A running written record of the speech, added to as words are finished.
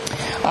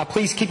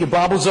Please keep your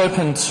Bibles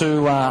open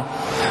to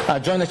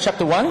Jonah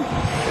chapter 1,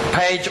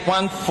 page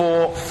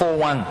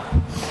 1441.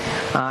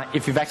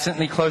 If you've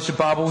accidentally closed your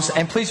Bibles.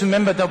 And please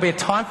remember there'll be a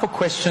time for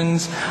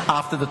questions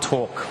after the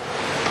talk.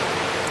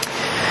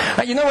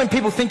 When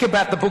people think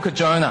about the book of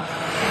Jonah,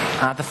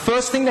 the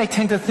first thing they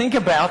tend to think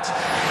about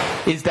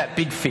is that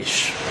big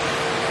fish.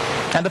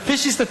 And the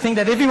fish is the thing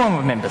that everyone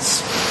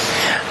remembers.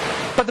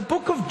 But the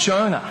book of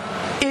Jonah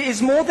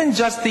is more than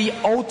just the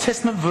Old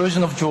Testament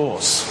version of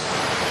Jaws.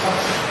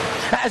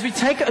 As we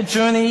take a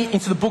journey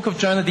into the book of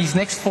Jonah these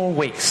next 4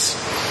 weeks,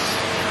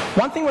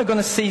 one thing we're going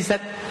to see is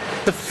that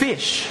the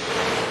fish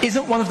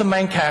isn't one of the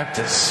main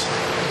characters.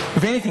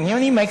 If anything, he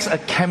only makes a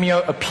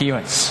cameo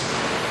appearance.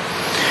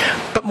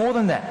 But more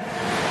than that,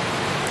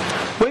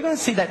 we're going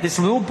to see that this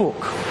little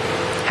book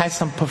has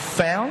some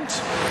profound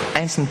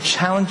and some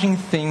challenging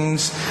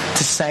things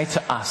to say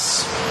to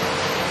us,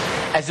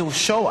 as it will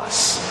show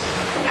us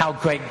how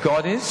great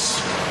God is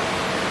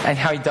and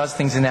how He does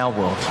things in our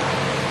world.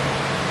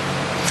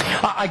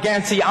 I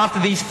guarantee after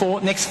these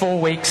next 4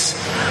 weeks,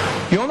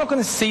 you're not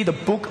going to see the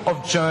book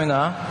of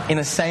Jonah in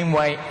the same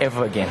way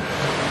ever again.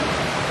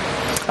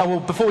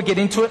 Before we get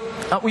into it,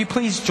 will you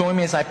please join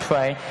me as I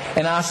pray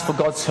and ask for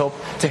God's help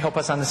to help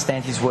us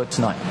understand His word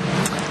tonight.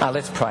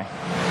 Let's pray.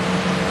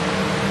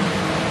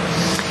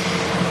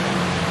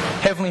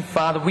 Heavenly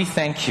Father, we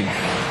thank You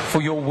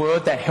for Your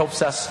word that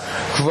helps us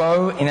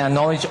grow in our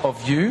knowledge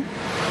of You,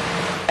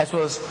 as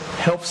well as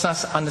helps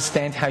us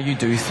understand how You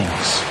do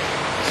things.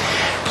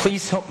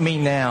 Please help me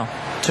now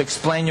to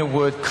explain Your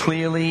word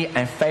clearly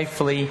and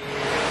faithfully.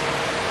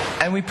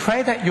 And we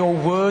pray that Your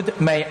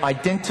word may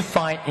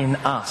identify in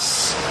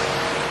us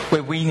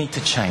where we need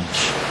to change.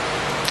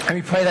 And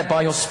we pray that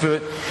by Your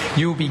Spirit,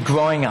 You will be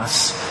growing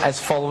us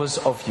as followers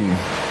of You.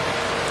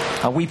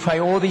 We pray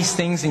all these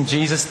things in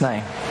Jesus'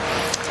 name.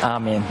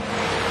 Amen.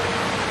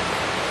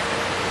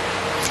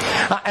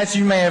 As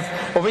you may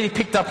have already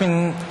picked up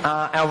in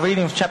our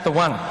reading of chapter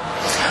 1,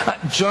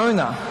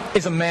 Jonah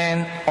is a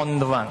man on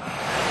the run.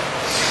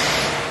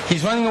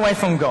 He's running away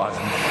from God.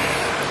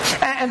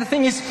 And the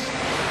thing is,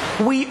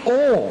 we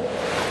all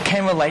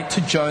can relate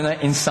to Jonah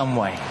in some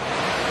way.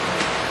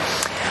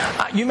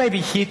 You may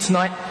be here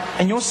tonight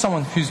and you're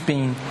someone who's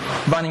been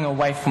running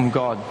away from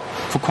God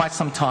for quite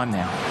some time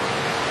now.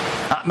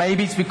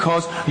 Maybe it's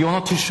because you're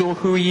not too sure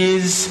who He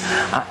is.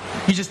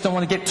 You just don't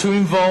want to get too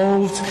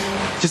involved.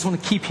 You just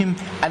want to keep Him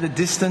at a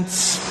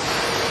distance.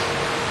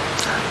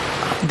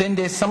 Then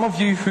there's some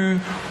of you who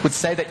would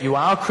say that you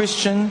are a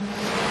Christian.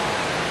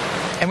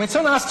 And when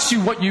someone asks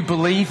you what you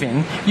believe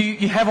in,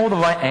 you have all the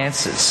right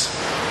answers.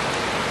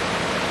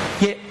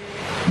 Yet,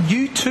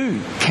 you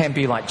too can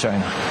be like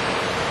Jonah.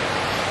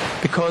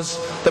 Because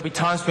there'll be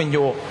times when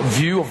your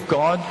view of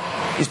God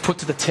is put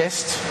to the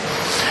test.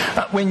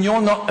 When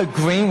you're not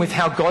agreeing with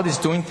how God is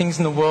doing things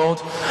in the world.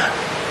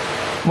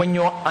 When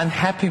you're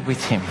unhappy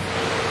with Him.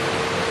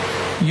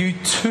 You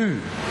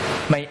too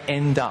may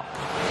end up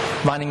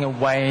running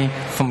away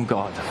from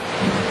God.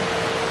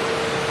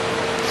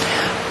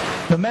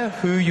 No matter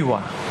who you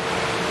are,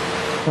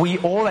 we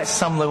all at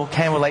some level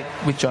can relate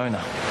with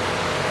Jonah.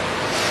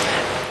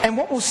 And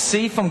what we'll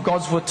see from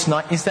God's word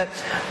tonight is that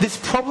this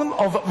problem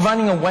of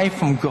running away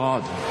from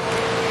God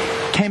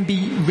can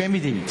be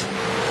remedied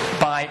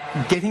by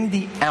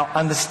getting our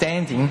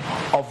understanding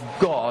of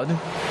God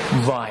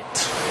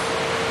right.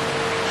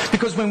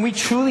 Because when we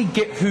truly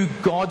get who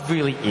God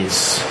really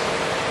is,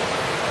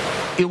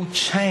 it will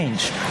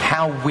change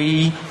how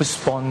we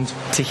respond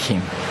to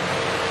Him.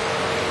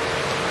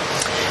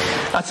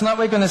 Tonight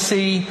we're going to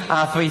see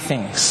 3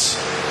 things.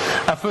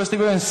 Firstly,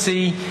 we're going to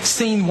see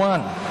scene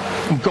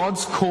 1,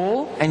 God's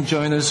call and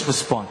Jonah's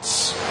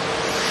response.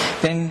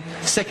 Then,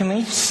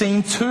 secondly,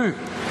 scene 2,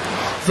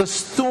 the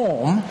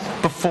storm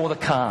before the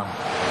calm.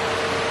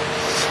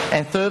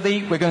 And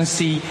thirdly, we're going to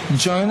see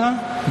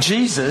Jonah,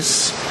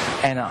 Jesus,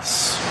 and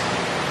us.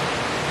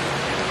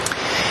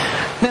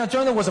 Now,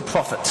 Jonah was a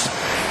prophet,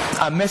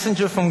 a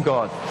messenger from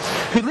God,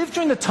 who lived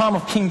during the time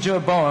of King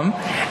Jeroboam.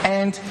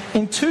 And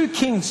in 2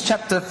 Kings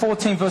chapter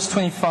 14 verse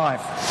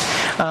 25,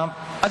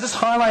 I just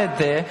highlighted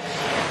there,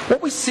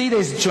 what we see there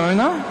is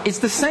Jonah is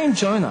the same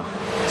Jonah,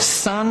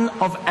 son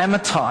of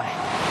Amittai.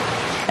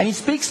 And he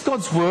speaks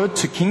God's word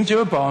to King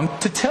Jeroboam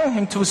to tell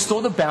him to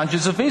restore the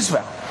boundaries of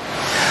Israel.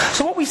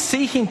 So what we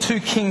see here in 2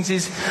 Kings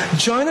is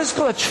Jonah's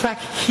got a track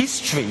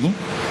history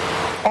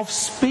of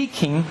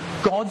speaking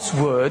God's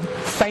word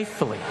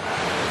faithfully.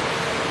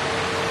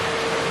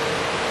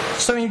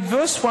 So in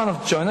verse 1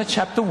 of Jonah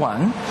chapter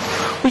 1,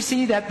 we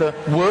see that the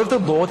word of the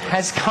Lord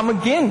has come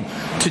again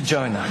to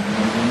Jonah.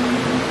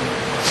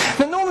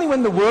 Now normally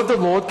when the word of the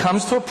Lord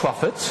comes to a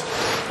prophet,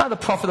 the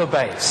prophet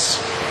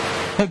obeys.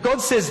 Now God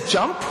says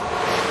jump,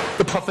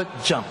 the prophet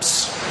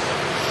jumps.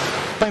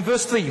 But in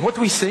verse 3, what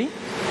do we see?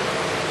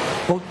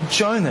 Well,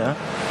 Jonah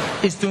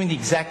is doing the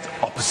exact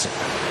opposite.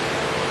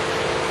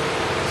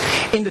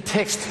 In the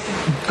text,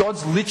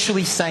 God's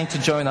literally saying to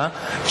Jonah,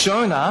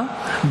 Jonah,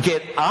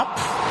 get up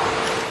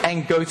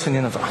and go to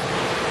Nineveh.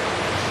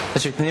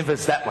 Actually, Nineveh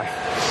is that way.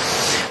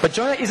 But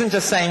Jonah isn't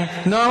just saying,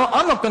 no,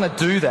 I'm not going to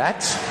do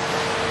that.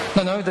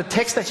 No, the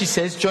text actually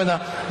says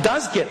Jonah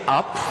does get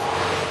up,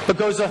 but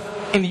goes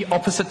in the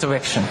opposite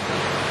direction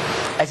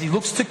as he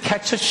looks to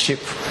catch a ship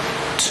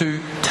to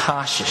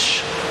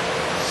Tarshish.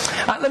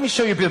 Let me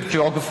show you a bit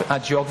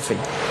of geography.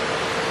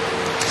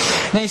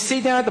 Now you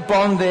see down at the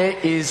bottom there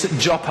is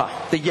Joppa,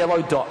 the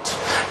yellow dot.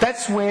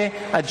 That's where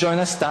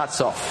Jonah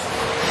starts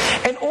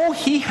off. And all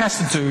he has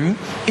to do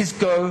is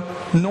go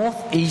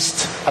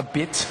northeast a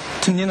bit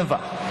to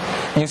Nineveh.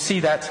 And you see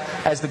that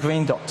as the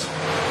green dot.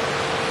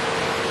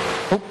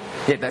 Oh,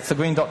 yeah, that's the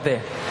green dot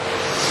there.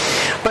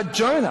 But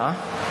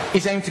Jonah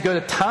is aiming to go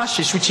to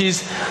Tarshish, which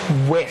is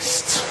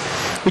west,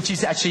 which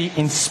is actually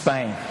in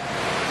Spain.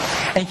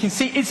 And you can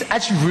see it's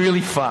actually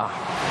really far.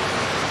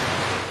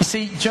 You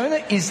see,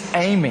 Jonah is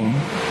aiming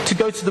to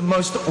go to the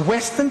most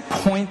western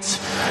point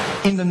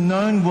in the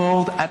known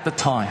world at the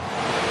time.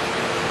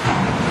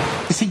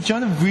 You see,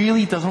 Jonah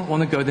really doesn't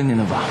want to go to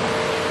Nineveh.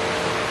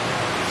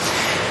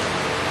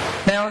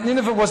 Now,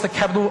 Nineveh was the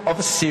capital of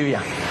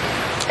Assyria,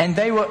 and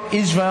they were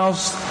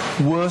Israel's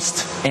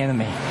worst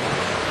enemy.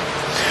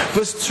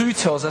 Verse 2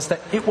 tells us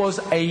that it was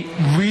a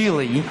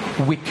really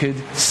wicked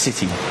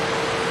city.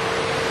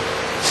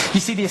 You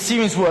see, the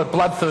Assyrians were a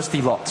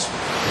bloodthirsty lot.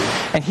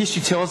 And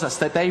history tells us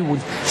that they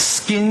would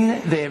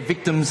skin their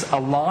victims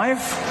alive,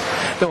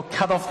 they would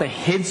cut off the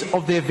heads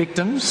of their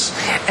victims,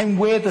 and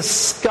wear the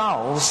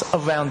skulls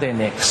around their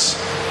necks.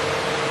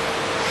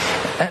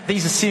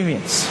 These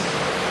Assyrians,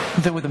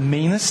 they were the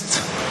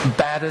meanest,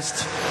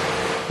 baddest,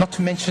 not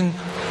to mention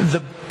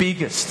the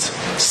biggest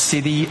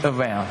city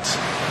around.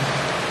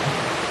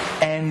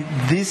 And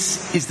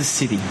this is the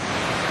city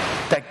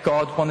that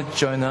God wanted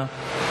Jonah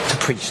to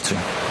preach to.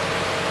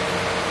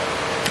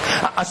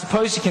 I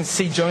suppose you can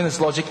see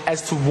Jonah's logic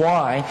as to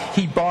why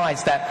he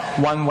buys that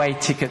one-way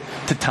ticket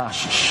to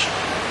Tarshish.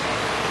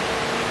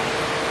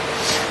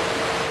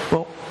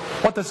 Well,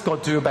 what does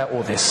God do about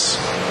all this?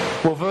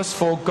 Well, verse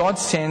 4, God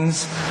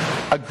sends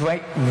a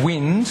great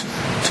wind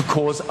to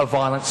cause a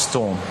violent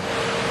storm.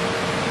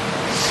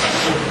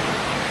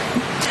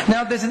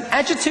 Now, there's an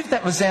adjective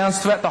that resounds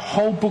throughout the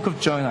whole book of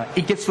Jonah.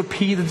 It gets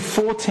repeated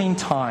 14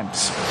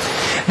 times.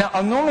 Now,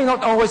 I'm normally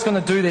not always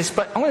going to do this,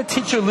 but I'm going to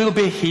teach you a little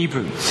bit of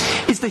Hebrew.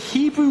 It's the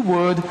Hebrew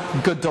word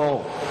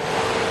gadol.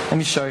 Let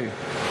me show you.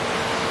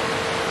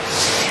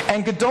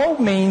 And gadol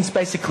means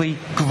basically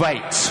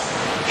great,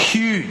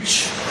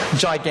 huge,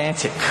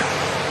 gigantic.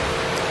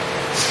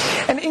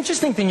 And the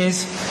interesting thing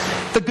is,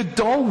 the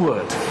gadol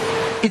word,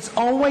 it's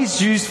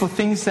always used for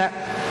things that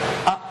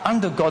are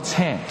under God's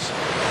hand.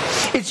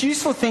 It's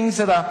used for things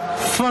that are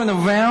thrown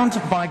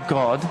around by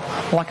God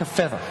like a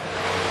feather.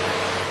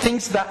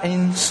 Things that are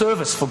in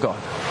service for God.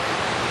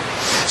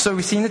 So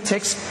we see in the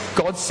text,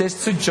 God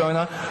says to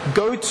Jonah,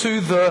 go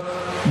to the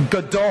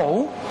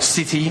Gadol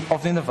city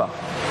of Nineveh.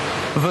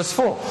 Verse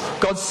 4,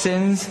 God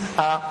sends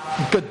a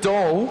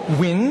Gadol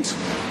wind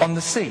on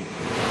the sea.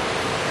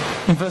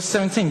 In verse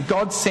 17,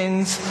 God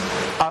sends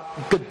a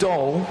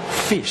Gadol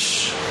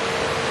fish.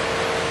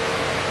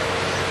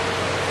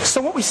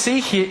 So what we see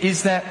here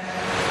is that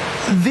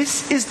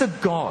this is the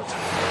God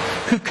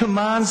who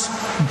commands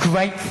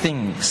great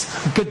things,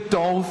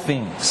 gadol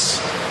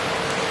things,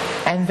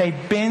 and they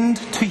bend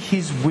to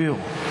his will,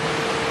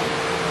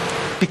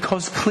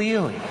 because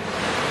clearly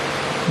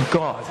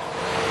God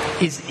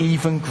is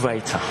even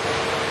greater.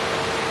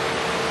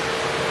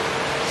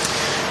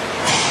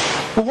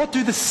 Well, what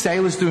do the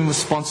sailors do in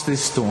response to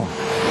this storm?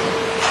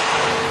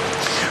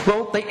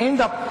 Well, they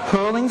end up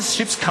hurling the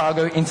ship's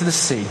cargo into the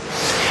sea.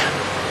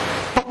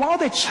 But while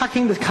they're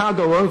chucking the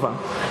cargo over,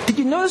 did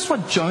you notice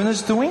what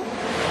Jonah's doing?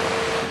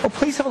 Well,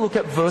 please have a look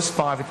at verse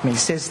 5 with me. It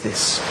says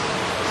this.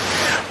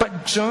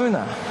 But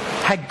Jonah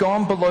had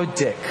gone below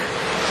deck,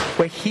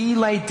 where he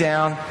lay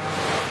down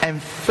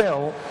and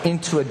fell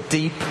into a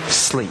deep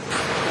sleep.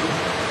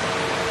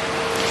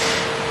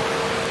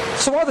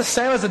 So while the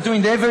sailors are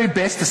doing their very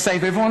best to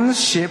save everyone on the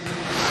ship,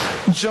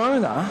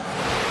 Jonah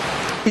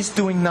is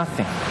doing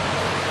nothing.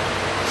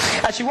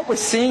 Actually, what we're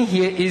seeing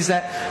here is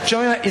that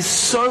Jonah is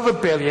so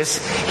rebellious,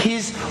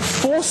 he's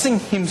forcing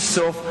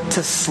himself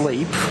to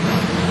sleep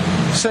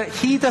so that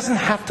he doesn't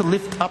have to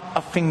lift up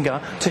a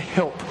finger to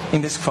help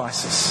in this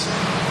crisis.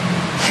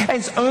 And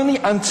it's only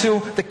until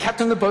the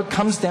captain of the boat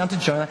comes down to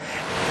Jonah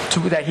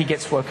that he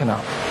gets woken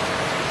up.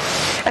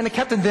 And the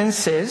captain then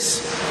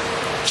says,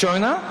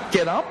 Jonah,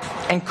 get up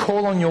and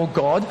call on your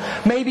God.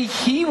 Maybe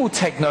he will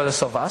take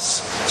notice of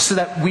us so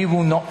that we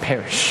will not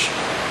perish.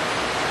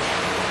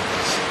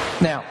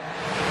 Now,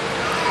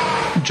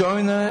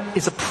 Jonah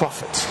is a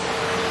prophet.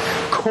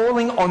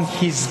 Calling on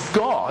his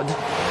God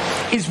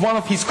is one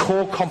of his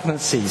core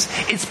competencies.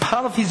 It's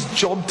part of his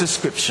job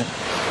description.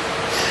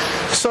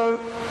 So,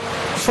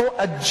 for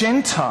a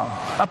Gentile,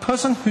 a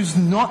person who's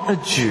not a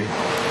Jew,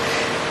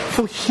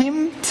 for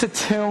him to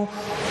tell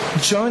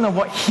Jonah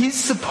what he's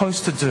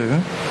supposed to do,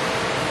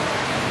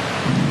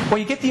 well,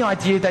 you get the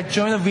idea that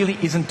Jonah really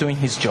isn't doing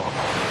his job.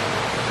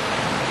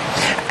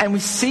 And we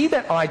see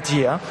that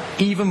idea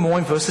even more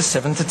in verses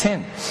 7 to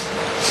 10.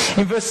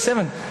 In verse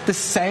 7, the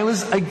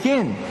sailors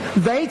again,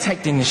 they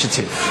take the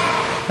initiative.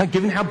 Now,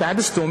 given how bad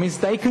the storm is,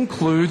 they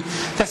conclude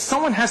that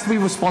someone has to be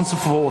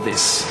responsible for all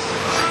this.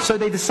 So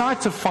they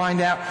decide to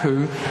find out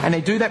who, and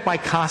they do that by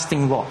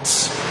casting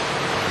lots.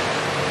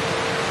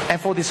 And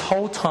for this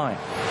whole time,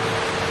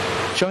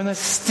 Jonah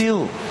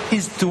still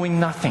is doing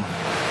nothing.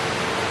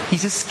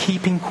 He's just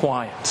keeping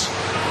quiet.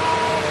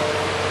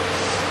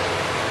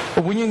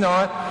 But when you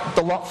know it,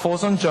 the lot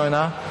falls on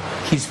Jonah.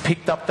 He's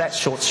picked up that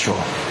short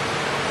straw.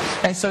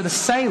 And so the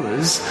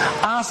sailors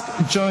ask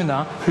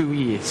Jonah who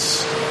he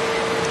is.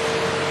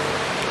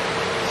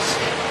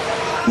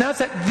 Now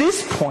it's at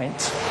this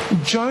point,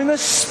 Jonah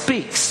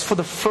speaks for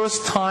the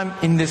first time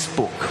in this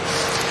book.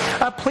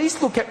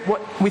 Please look at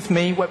with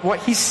me what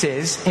he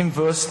says in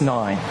verse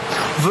 9.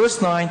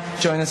 Verse 9,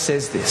 Jonah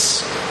says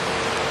this.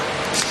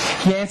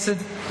 He answered,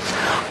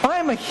 I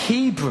am a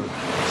Hebrew,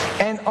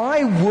 and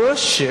I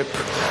worship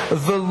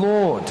the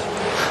Lord,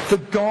 the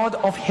God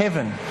of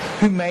heaven,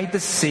 who made the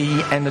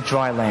sea and the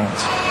dry land.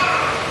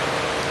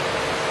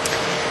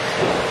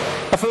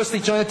 Firstly,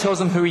 Jonah tells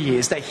them who he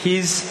is, that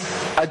he's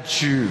a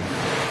Jew,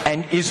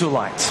 an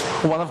Israelite,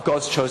 one of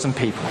God's chosen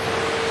people.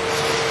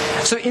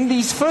 So in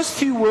these first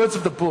few words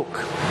of the book,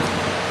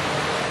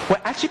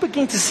 we're actually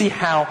beginning to see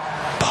how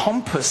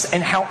pompous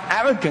and how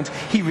arrogant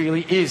he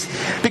really is.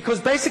 Because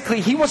basically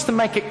he wants to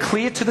make it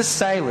clear to the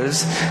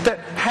sailors that,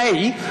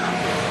 hey,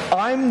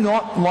 I'm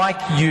not like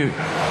you.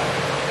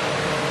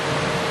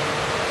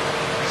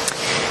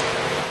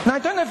 Now I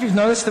don't know if you've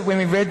noticed that when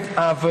we read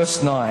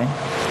verse 9,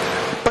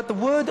 but the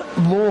word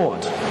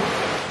Lord,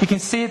 you can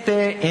see it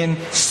there in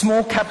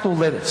small capital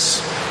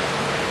letters.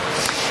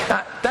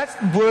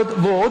 That word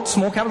Lord,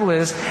 small capital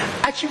letters,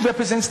 actually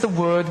represents the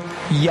word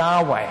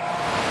Yahweh,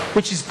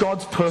 which is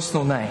God's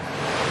personal name.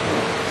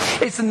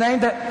 It's the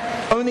name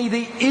that only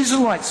the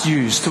Israelites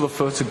use to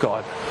refer to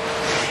God.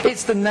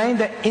 It's the name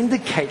that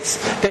indicates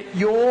that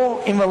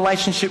you're in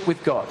relationship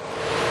with God.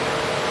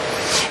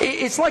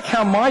 It's like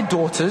how my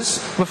daughters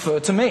refer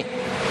to me.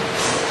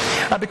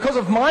 Because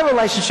of my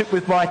relationship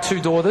with my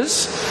two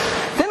daughters,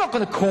 they're not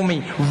going to call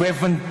me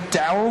Reverend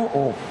Darrell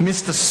or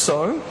Mr.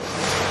 So.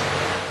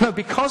 No,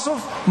 because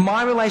of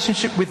my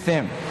relationship with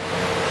them,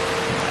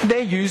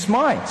 they use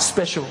my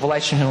special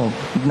relational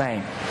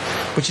name,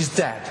 which is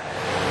Dad.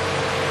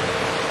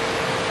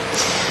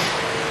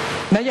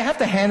 Now you have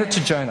to hand it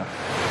to Jonah.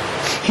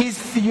 His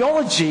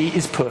theology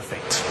is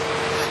perfect.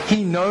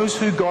 He knows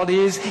who God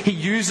is. He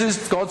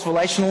uses God's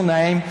relational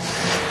name.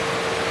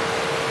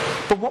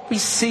 But what we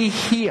see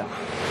here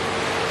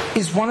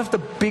is one of the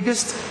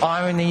biggest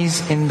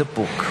ironies in the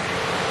book.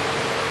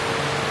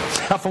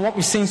 Now, from what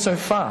we've seen so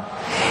far,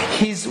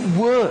 his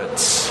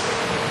words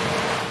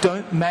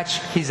don't match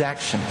his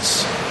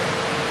actions.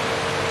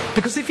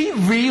 Because if he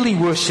really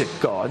worshipped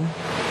God,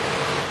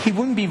 he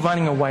wouldn't be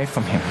running away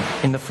from him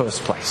in the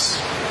first place.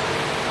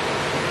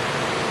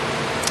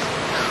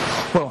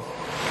 Well,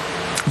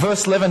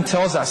 verse 11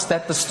 tells us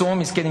that the storm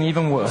is getting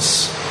even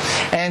worse.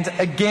 And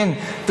again,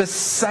 the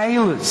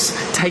sailors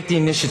take the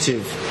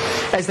initiative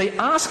as they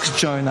ask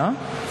Jonah,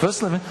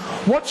 verse 11,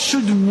 what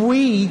should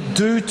we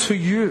do to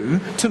you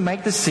to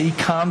make the sea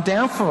calm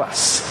down for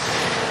us?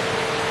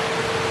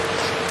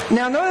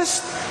 Now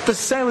notice the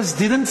sailors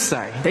didn't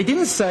say,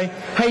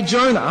 hey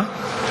Jonah,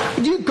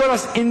 you got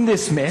us in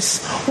this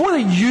mess, what are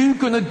you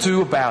going to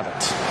do about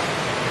it?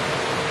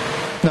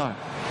 No.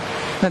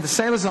 Now the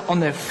sailors are on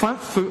their front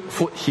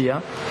foot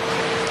here,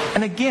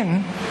 and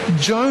again,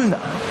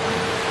 Jonah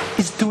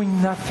is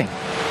doing nothing.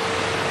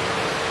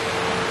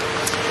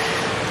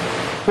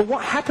 But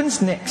what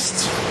happens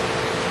next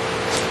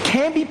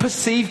can be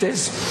perceived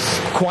as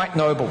quite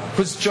noble,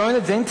 because Jonah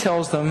then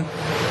tells them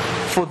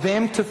for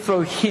them to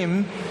throw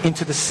him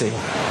into the sea.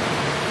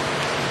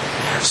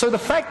 So the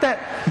fact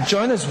that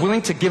Jonah is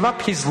willing to give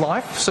up his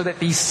life so that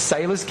these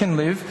sailors can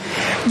live,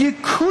 you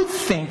could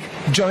think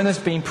Jonah's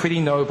being pretty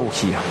noble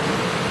here.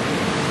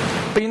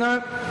 But you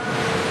know,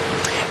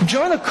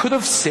 Jonah could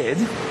have said,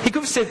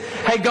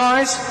 hey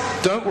guys,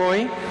 don't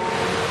worry,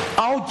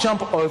 I'll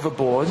jump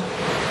overboard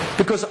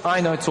because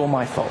I know it's all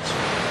my fault.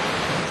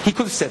 He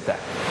could have said that.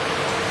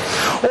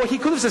 Or he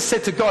could have just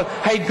said to God,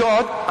 hey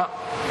God,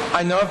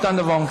 I know I've done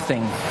the wrong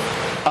thing.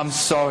 I'm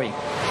sorry.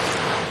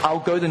 I'll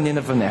go to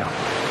Nineveh now.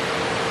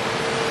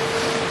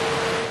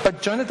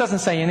 But Jonah doesn't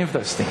say any of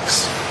those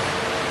things.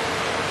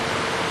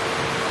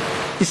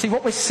 You see,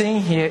 what we're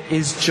seeing here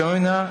is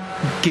Jonah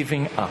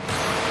giving up.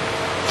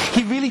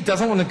 He really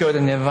doesn't want to go to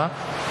Nineveh,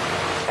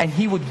 and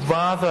he would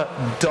rather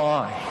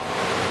die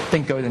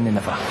than go to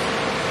Nineveh.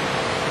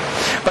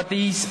 But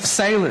these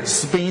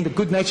sailors, being the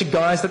good-natured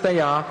guys that they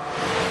are,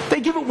 they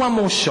give it one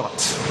more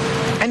shot.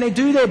 And they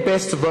do their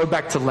best to row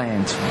back to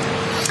land.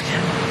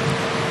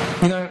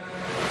 You know,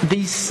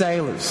 these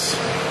sailors,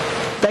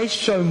 they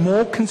show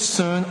more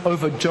concern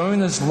over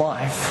Jonah's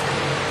life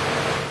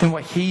than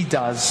what he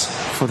does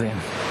for them.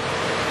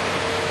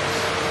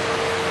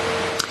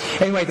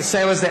 Anyway, the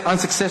sailors, they're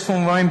unsuccessful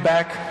in rowing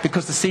back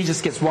because the sea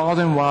just gets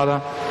wilder and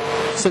wilder,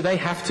 so they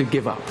have to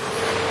give up.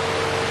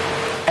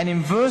 And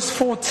in verse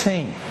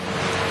 14,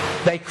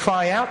 They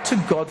cry out to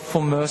God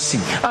for mercy.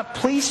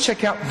 Please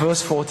check out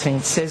verse 14.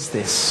 It says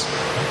this.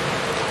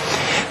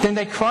 Then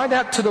they cried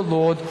out to the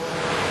Lord,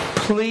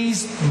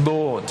 "Please,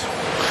 Lord,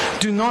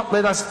 do not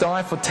let us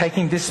die for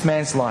taking this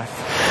man's life.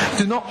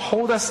 Do not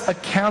hold us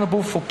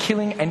accountable for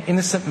killing an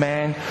innocent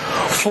man.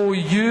 For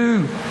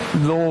you,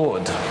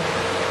 Lord,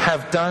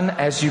 have done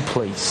as you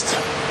pleased."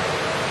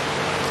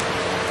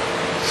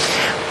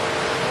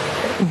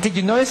 Did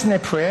you notice in their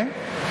prayer?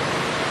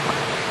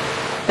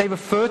 They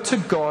refer to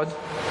God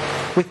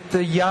with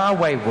the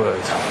Yahweh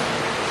word.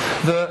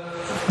 The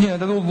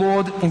little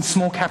Lord in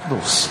small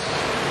capitals.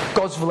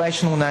 God's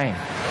relational name.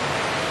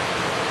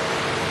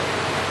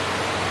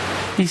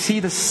 You see,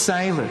 the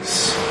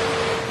sailors,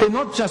 they're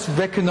not just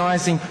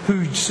recognizing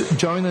who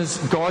Jonah's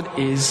God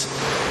is.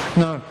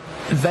 No,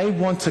 they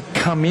want to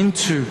come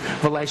into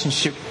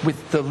relationship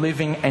with the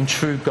living and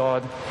true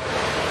God.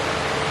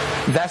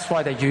 That's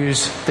why they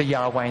use the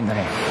Yahweh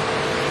name.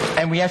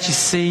 And we actually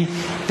see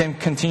them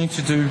continue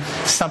to do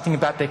something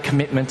about their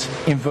commitment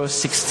in verse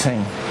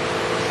 16.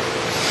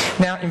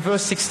 Now, in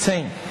verse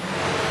 16,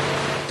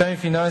 don't know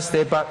if you noticed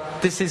there,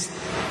 but this is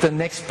the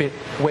next bit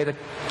where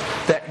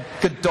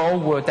that gadol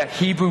word, that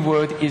Hebrew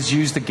word, is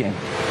used again.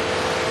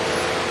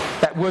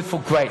 That word for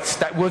great,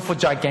 that word for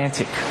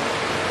gigantic.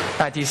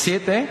 Do you see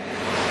it there?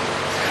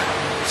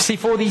 See,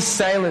 for these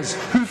sailors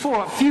who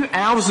for a few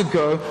hours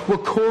ago were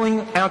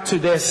calling out to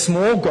their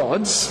small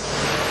gods,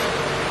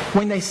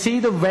 when they see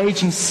the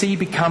raging sea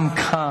become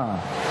calm,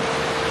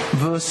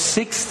 verse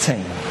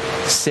 16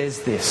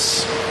 says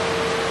this.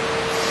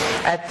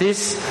 At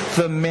this,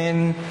 the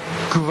men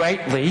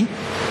greatly,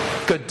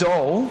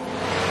 gadol,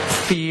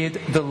 feared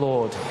the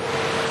Lord,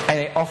 and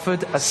they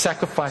offered a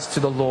sacrifice to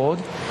the Lord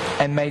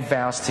and made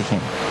vows to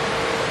him.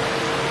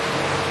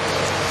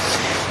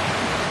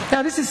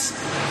 Now, this is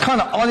kind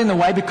of odd in a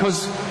way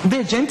because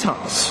they're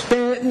Gentiles.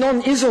 They're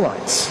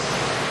non-Israelites.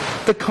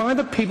 The kind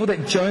of people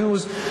that Jonah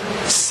was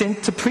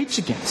sent to preach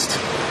against.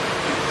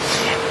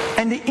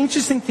 And the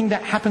interesting thing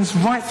that happens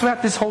right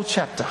throughout this whole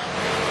chapter,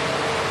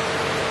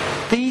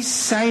 these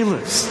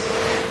sailors,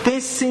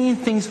 they're seeing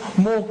things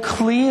more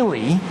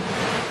clearly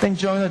than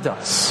Jonah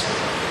does.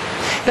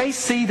 They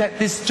see that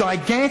this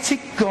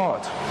gigantic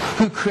God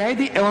who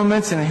created the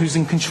elements and who's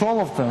in control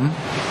of them,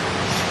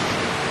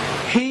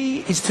 he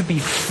is to be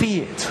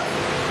feared,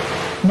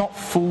 not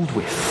fooled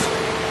with.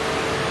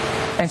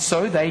 And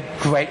so they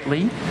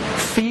greatly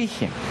fear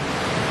him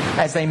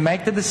as they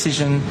make the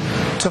decision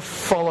to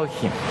follow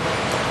him.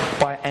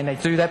 And they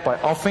do that by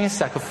offering a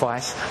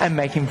sacrifice and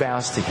making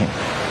vows to him.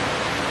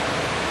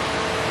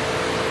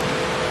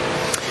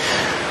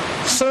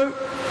 So,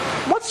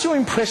 what's your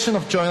impression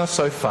of Jonah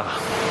so far?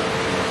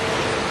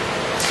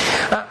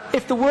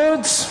 If the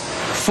words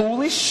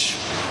foolish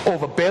or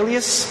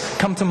rebellious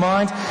come to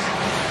mind,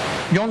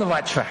 you're on the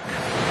right track.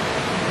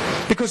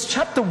 Because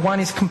chapter 1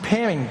 is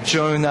comparing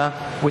Jonah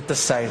with the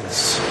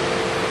sailors.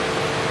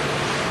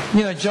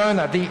 You know,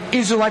 Jonah, the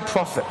Israelite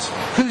prophet,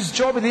 whose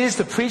job it is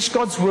to preach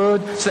God's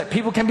word so that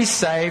people can be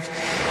saved,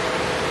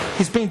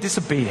 he's being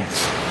disobedient.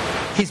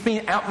 He's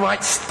being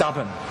outright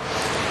stubborn.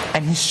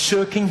 And he's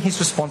shirking his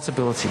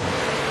responsibility.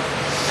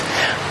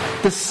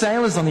 The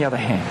sailors, on the other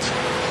hand,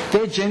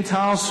 they're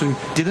Gentiles who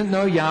didn't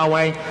know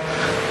Yahweh,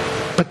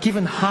 but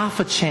given half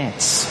a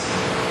chance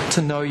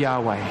to know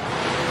Yahweh.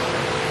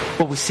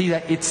 Well, we see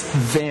that it's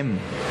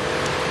them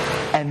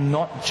and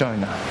not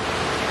Jonah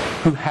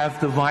who have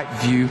the right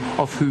view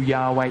of who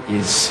Yahweh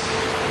is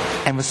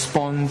and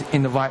respond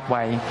in the right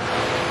way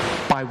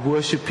by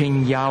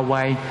worshipping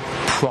Yahweh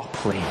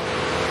properly.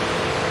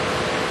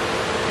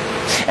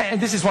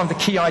 And this is one of the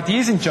key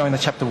ideas in Jonah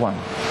chapter 1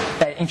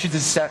 that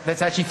introduces,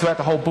 that's actually throughout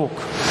the whole book.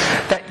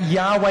 That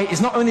Yahweh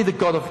is not only the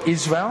God of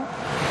Israel,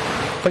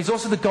 but he's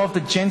also the God of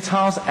the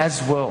Gentiles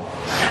as well.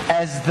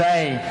 As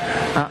they,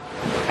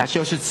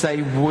 actually I should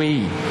say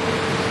we,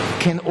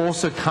 can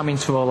also come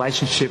into a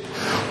relationship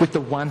with the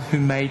one who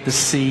made the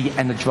sea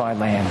and the dry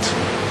land.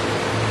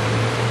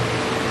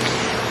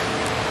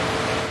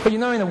 But you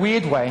know, in a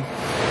weird way,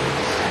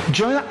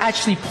 Jonah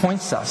actually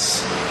points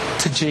us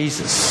to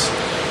Jesus.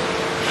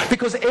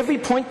 Because every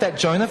point that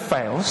Jonah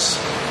fails,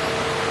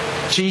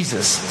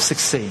 Jesus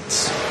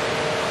succeeds.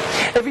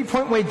 Every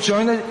point where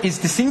Jonah is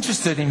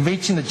disinterested in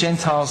reaching the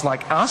Gentiles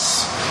like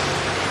us,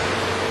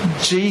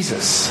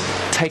 Jesus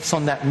takes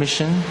on that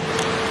mission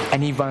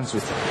and he runs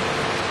with it.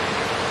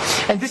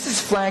 And this is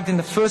flagged in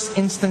the first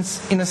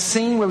instance in a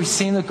scene where we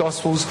see in the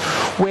Gospels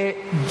where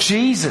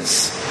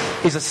Jesus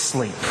is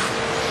asleep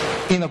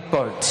in a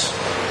boat,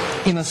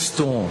 in a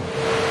storm,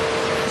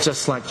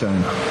 just like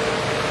Jonah.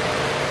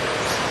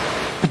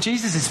 But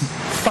Jesus is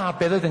far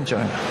better than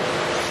Jonah.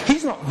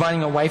 He's not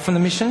running away from the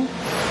mission.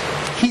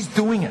 He's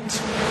doing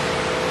it.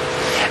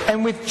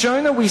 And with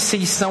Jonah, we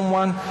see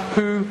someone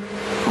who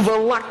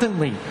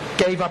reluctantly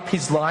gave up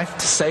his life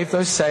to save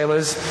those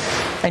sailors,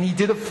 and he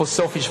did it for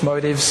selfish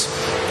motives.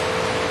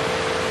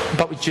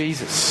 But with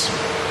Jesus,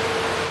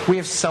 we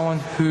have someone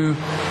who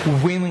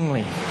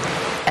willingly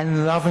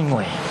and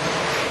lovingly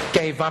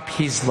gave up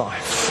his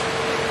life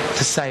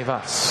to save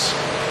us.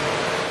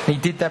 And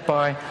he did that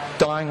by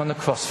dying on the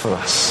cross for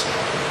us.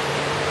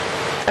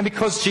 And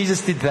because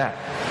Jesus did that,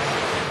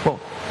 well,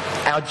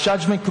 our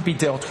judgment could be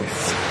dealt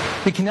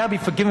with. We can now be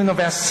forgiven of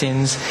our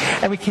sins,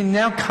 and we can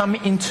now come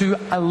into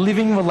a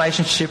living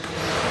relationship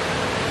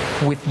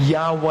with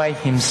Yahweh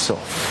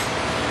himself.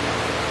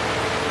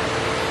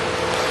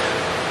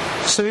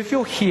 So if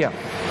you're here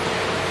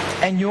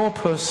and you're a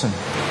person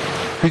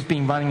who's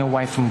been running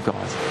away from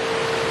God,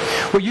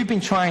 where you've been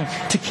trying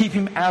to keep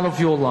him out of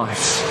your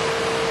life,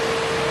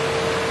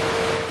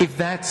 if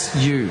that's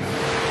you,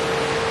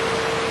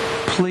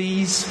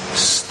 please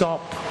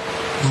stop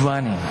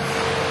running.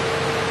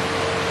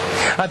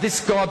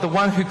 This God, the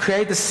one who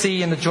created the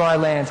sea and the dry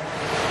land,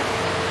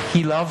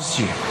 he loves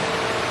you.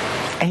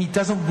 And he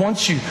doesn't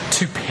want you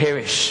to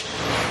perish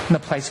in a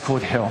place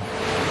called hell.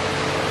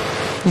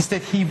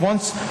 Instead, he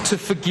wants to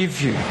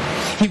forgive you.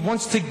 He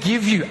wants to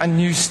give you a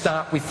new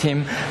start with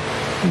him,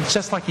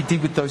 just like he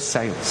did with those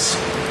sailors.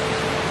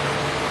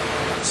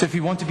 So if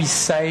you want to be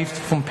saved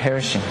from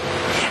perishing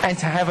and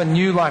to have a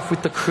new life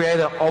with the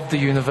creator of the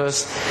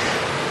universe,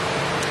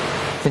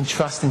 then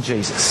trust in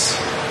Jesus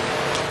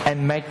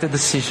and make the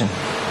decision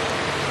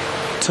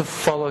to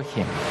follow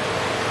him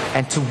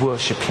and to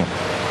worship him.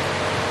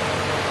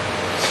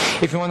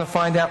 If you want to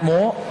find out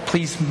more,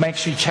 please make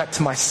sure you chat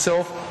to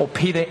myself or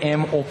Peter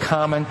M. or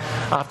Carmen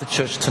after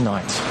church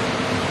tonight.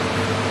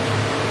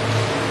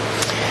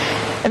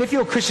 And if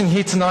you're a Christian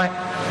here tonight,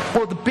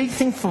 well, the big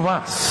thing for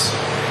us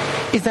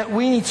is that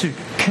we need to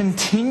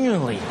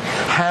continually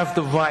have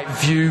the right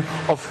view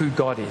of who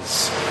God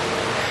is.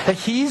 That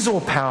he is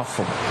all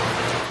powerful.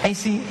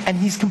 And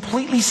he's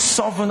completely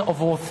sovereign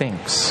of all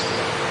things.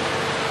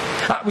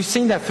 We've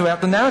seen that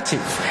throughout the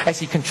narrative as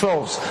he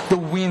controls the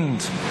wind,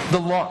 the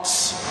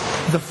lots,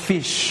 the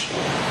fish.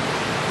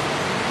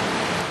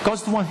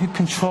 God's the one who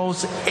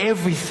controls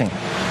everything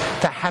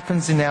that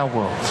happens in our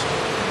world.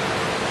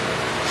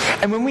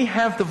 And when we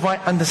have the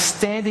right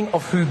understanding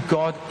of who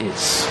God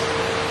is,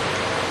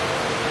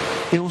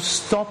 it will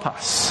stop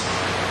us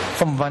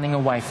from running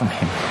away from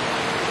him.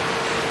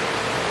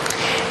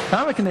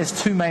 Now, I reckon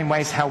there's two main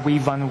ways how we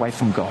run away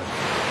from God.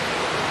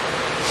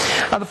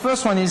 The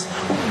first one is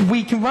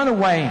we can run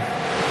away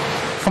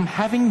from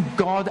having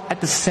God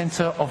at the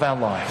center of our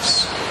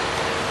lives.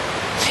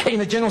 In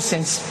a general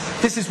sense,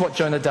 this is what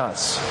Jonah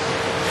does.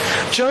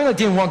 Jonah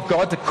didn't want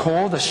God to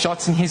call the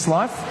shots in his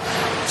life,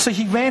 so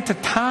he ran to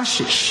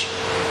Tarshish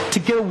to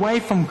get away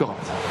from God,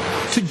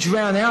 to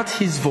drown out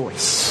his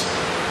voice.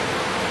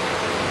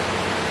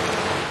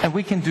 And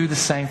we can do the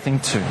same thing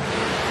too.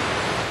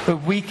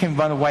 But we can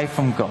run away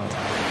from God,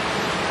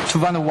 to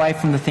run away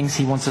from the things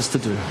he wants us to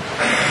do.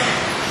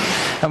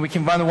 And we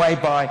can run away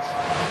by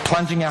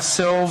plunging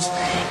ourselves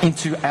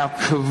into our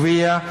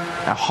career,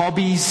 our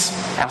hobbies,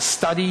 our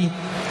study,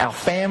 our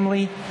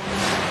family,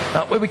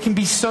 where we can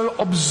be so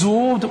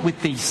absorbed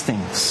with these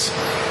things,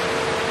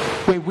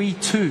 where we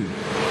too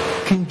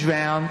can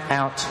drown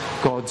out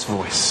God's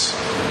voice.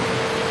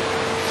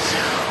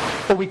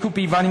 Or we could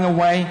be running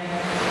away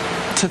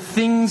to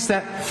things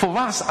that for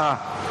us are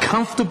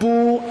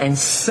comfortable and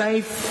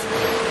safe,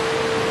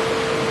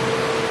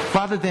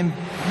 rather than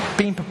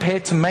being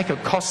prepared to make a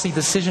costly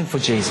decision for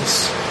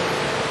Jesus,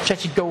 to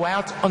actually go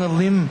out on a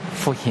limb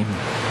for him.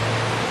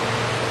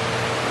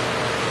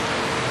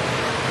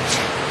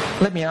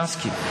 Let me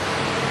ask you,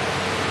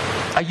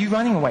 are you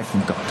running away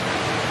from God?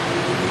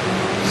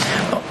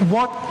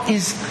 What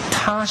is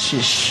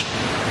Tarshish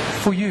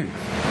for you?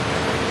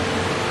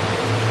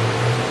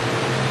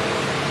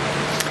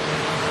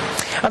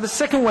 The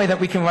second way that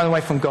we can run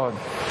away from God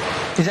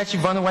is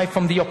actually run away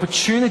from the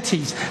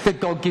opportunities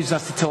that God gives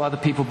us to tell other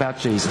people about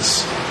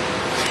Jesus.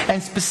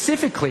 And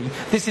specifically,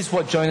 this is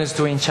what Jonah is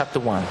doing in chapter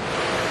 1,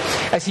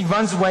 as he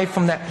runs away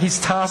from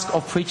his task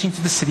of preaching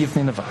to the city of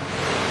Nineveh.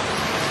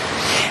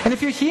 And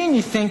if you're here and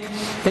you think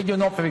that you're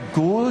not very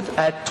good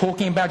at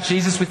talking about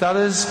Jesus with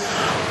others,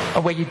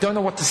 or where you don't know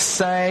what to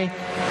say,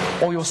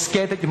 or you're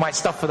scared that you might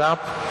stuff it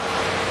up,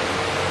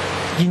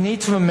 you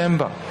need to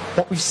remember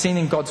what we've seen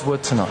in God's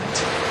word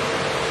tonight.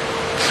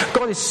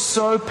 God is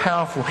so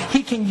powerful.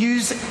 He can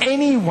use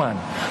anyone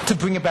to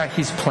bring about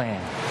his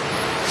plan.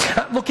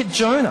 Look at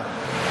Jonah.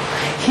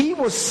 He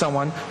was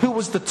someone who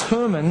was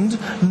determined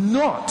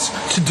not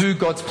to do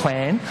God's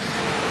plan,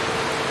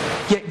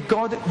 yet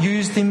God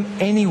used him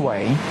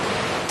anyway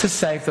to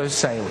save those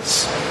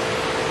sailors.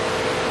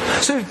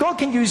 So if God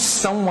can use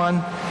someone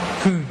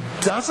who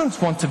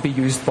doesn't want to be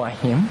used by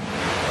him,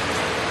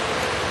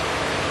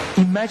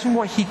 imagine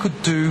what he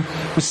could do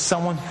with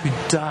someone who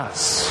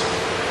does.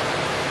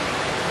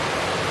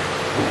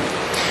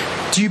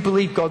 Do you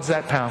believe God's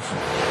that powerful?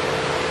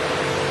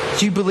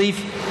 Do you believe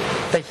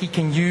that he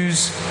can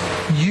use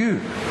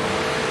you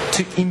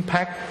to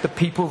impact the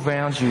people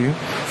around you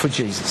for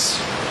Jesus?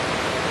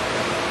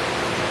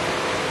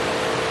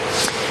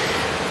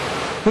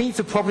 We need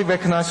to properly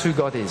recognize who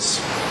God is.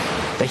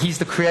 That he's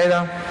the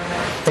creator,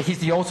 that he's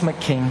the ultimate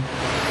king.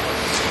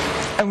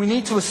 And we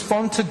need to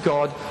respond to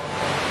God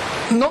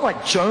not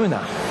like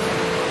Jonah,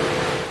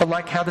 but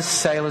like how the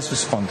sailors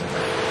responded.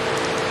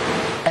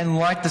 And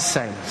like the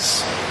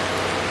sailors,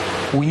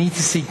 We need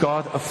to see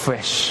God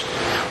afresh.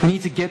 We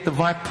need to get the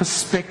right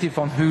perspective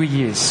on who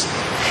He is.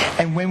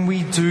 And when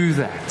we do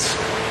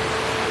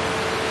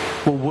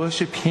that, we'll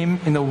worship Him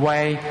in the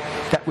way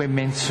that we're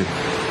meant to.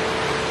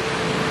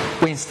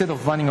 Where instead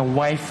of running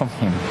away from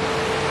Him,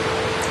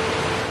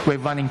 we're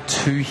running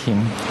to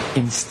Him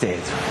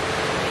instead.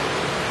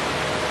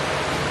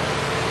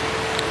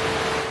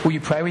 Will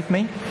you pray with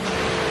me?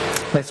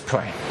 Let's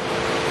pray.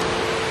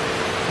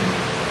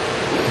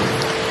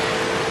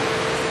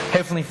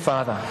 Heavenly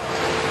Father,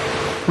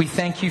 we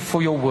thank You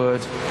for Your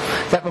word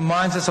that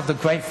reminds us of the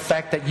great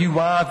fact that You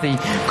are the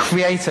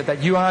Creator,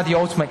 that You are the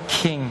ultimate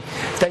King,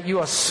 that You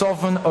are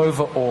sovereign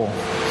over all.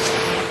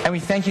 And we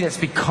thank You that it's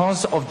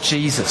because of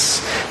Jesus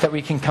that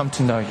we can come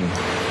to know You.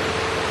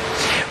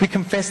 We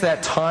confess that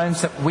at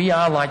times that we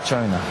are like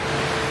Jonah,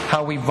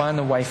 how we run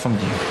away from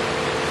You.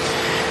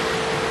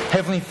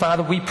 Heavenly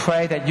Father, we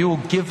pray that You will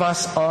give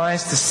us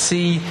eyes to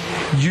see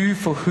You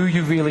for who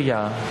You really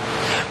are.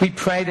 We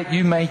pray that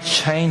You may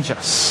change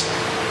us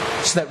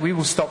so that we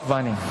will stop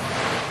running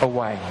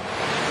away,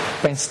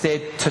 but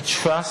instead to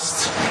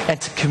trust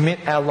and to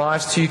commit our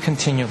lives to You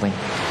continually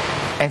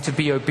and to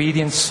be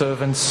obedient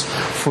servants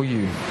for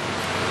You.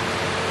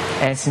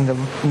 And it's in the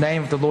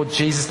name of the Lord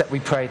Jesus that we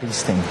pray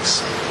these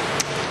things.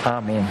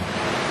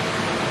 Amen.